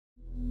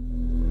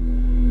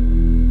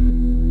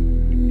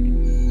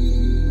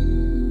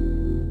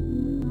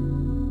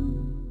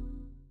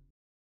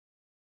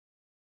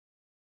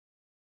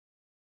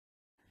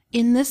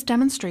In this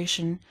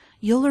demonstration,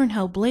 you'll learn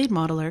how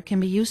BladeModeler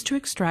can be used to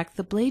extract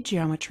the blade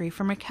geometry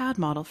from a CAD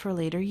model for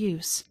later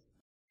use.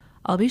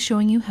 I'll be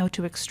showing you how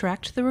to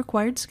extract the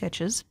required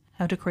sketches,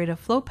 how to create a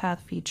flow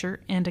path feature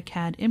and a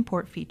CAD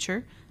import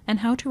feature, and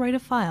how to write a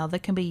file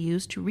that can be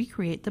used to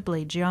recreate the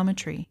blade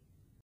geometry.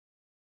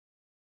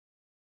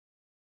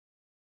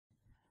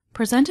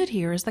 Presented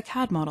here is the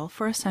CAD model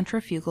for a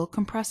centrifugal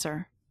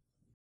compressor.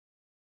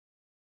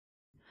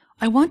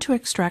 I want to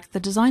extract the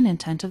design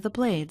intent of the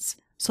blades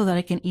so that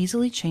I can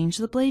easily change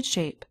the blade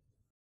shape.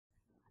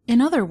 In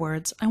other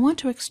words, I want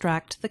to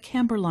extract the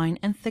camber line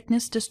and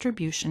thickness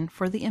distribution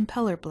for the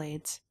impeller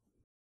blades.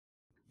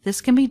 This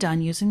can be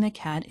done using the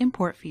CAD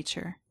import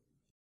feature.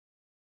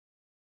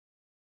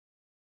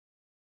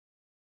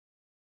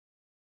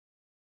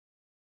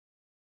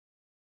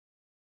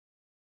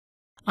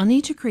 I'll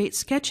need to create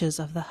sketches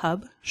of the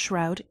hub,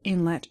 shroud,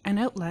 inlet, and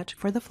outlet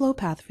for the flow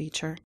path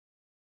feature.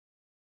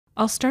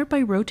 I'll start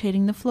by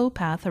rotating the flow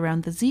path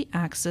around the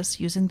Z-axis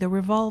using the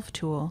Revolve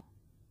tool.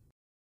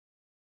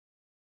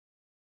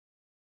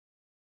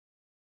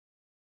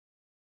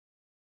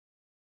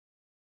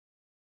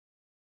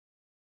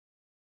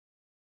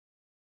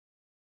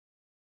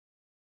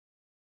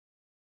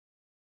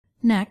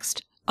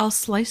 Next, I'll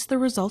slice the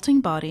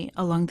resulting body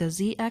along the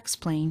ZX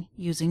plane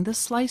using the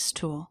Slice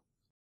tool,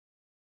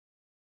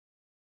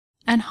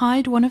 and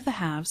hide one of the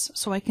halves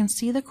so I can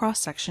see the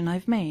cross-section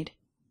I've made.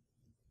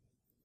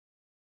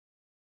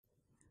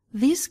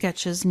 These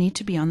sketches need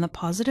to be on the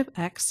positive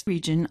X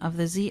region of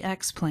the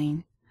ZX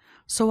plane,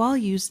 so I'll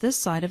use this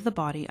side of the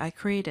body I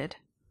created.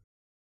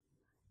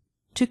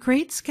 To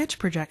create sketch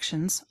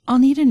projections, I'll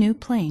need a new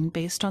plane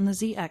based on the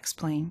ZX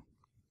plane.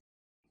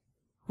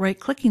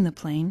 Right-clicking the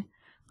plane,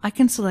 I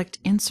can select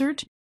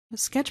Insert,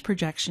 Sketch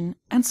Projection,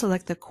 and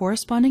select the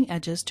corresponding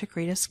edges to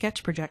create a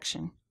sketch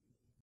projection.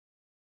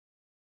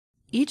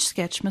 Each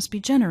sketch must be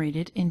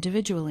generated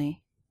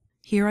individually.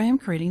 Here I am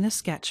creating the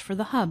sketch for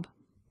the hub.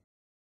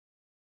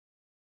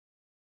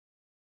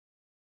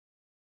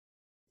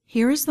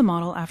 Here is the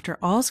model after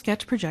all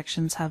sketch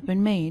projections have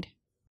been made.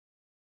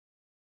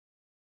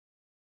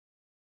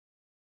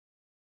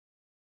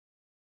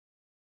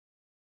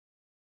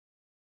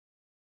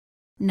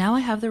 Now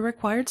I have the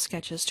required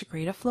sketches to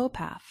create a flow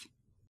path.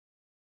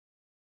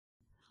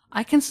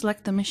 I can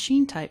select the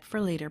machine type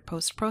for later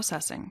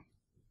post-processing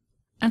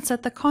and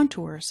set the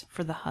contours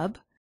for the hub,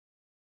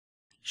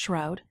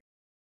 shroud,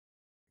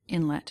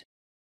 inlet,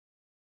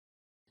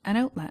 and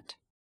outlet.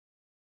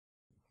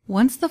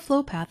 Once the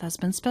flow path has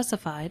been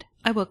specified,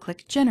 I will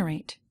click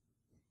Generate.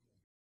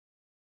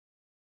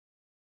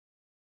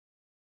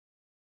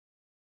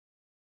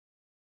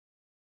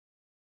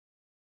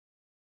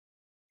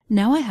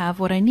 Now I have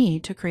what I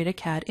need to create a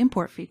CAD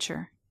import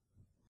feature.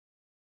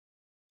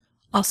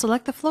 I'll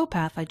select the flow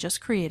path I just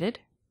created,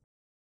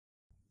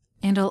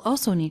 and I'll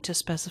also need to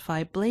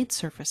specify blade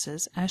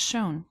surfaces as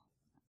shown.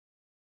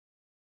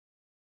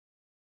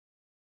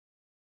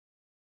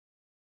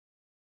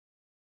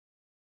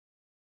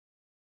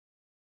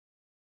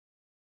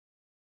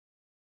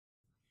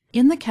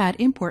 In the CAD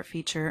import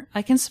feature,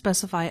 I can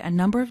specify a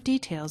number of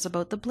details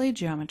about the blade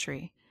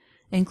geometry,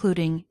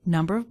 including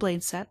number of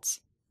blade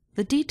sets,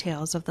 the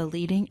details of the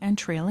leading and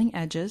trailing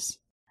edges,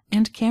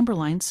 and camber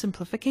line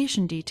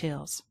simplification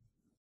details.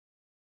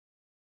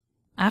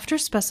 After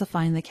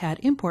specifying the CAD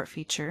import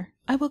feature,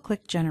 I will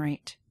click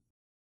Generate.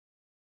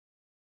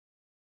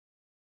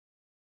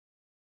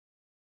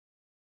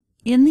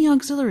 In the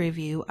auxiliary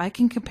view, I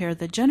can compare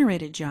the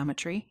generated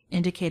geometry,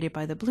 indicated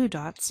by the blue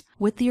dots,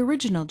 with the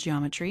original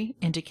geometry,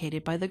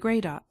 indicated by the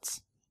gray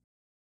dots.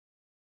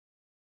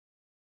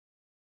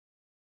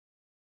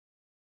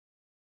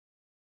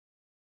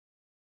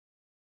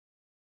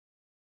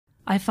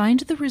 I find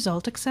the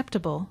result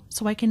acceptable,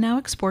 so I can now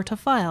export a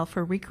file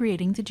for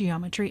recreating the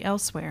geometry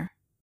elsewhere.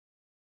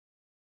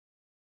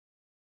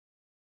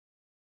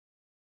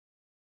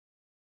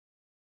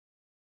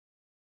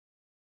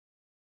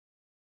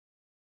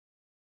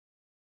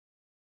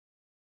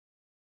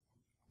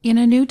 In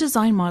a new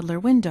Design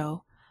Modeler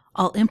window,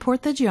 I'll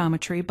import the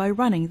geometry by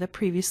running the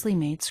previously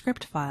made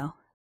script file.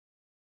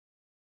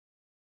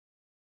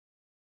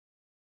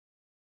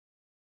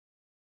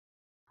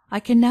 I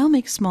can now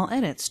make small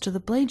edits to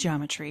the blade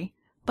geometry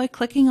by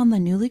clicking on the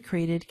newly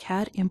created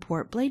CAD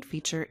Import Blade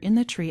feature in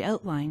the tree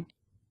outline,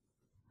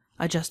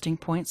 adjusting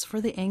points for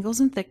the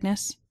angles and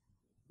thickness,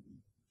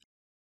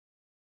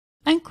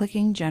 and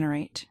clicking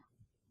Generate.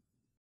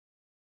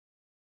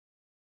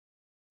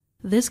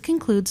 This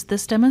concludes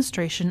this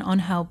demonstration on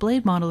how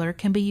BladeModeler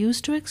can be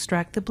used to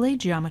extract the blade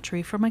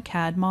geometry from a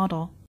CAD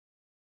model.